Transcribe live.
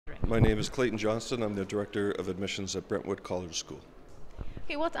My name is Klein Justin. I'm the Director of Admissions at Brentwood College School.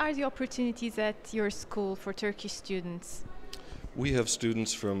 Okay, what are the opportunities at your school for Turkish students? We have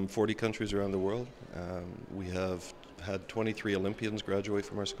students from 40 countries around the world. We have had 23 Olympians graduate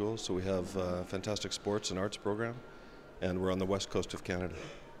from our school, so we have a fantastic sports and arts program, and we're on the west coast of Canada.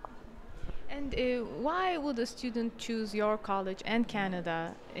 And why would a student choose your college and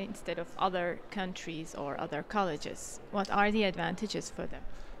Canada instead of other countries or other colleges? What are the advantages for them?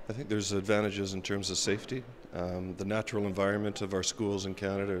 I think there's advantages in terms of safety. The natural environment of our schools in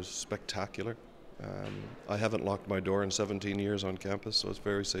Canada is spectacular. I haven't locked my door in 17 years on campus, so it's a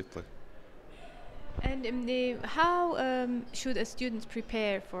very safe place. And how should a student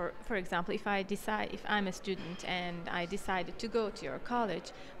prepare for example, if I'm a student and I decided to go to your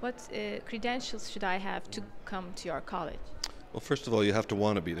college, what credentials should I have to come to your college? Well, first of all, you have to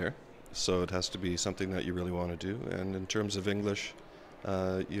want to be there, so it has to be something that you really want to do. And in terms of English,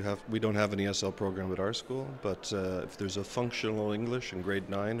 we don't have an ESL program at our school, but if there's a functional English in grade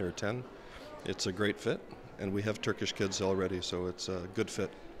 9 or 10, it's a great fit. And we have Turkish kids already, so it's a good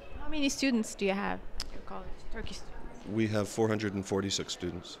fit. How many students do you have at your college, Turkish students? We have 446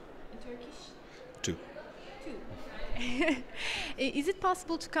 students. In Turkish? 2. 2. Is it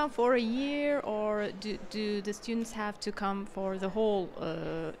possible to come for a year, or do the students have to come for the whole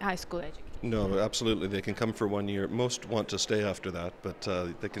high school education? No, absolutely. They can come for 1 year. Most want to stay after that, but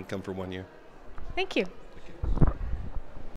they can come for 1 year. Thank you.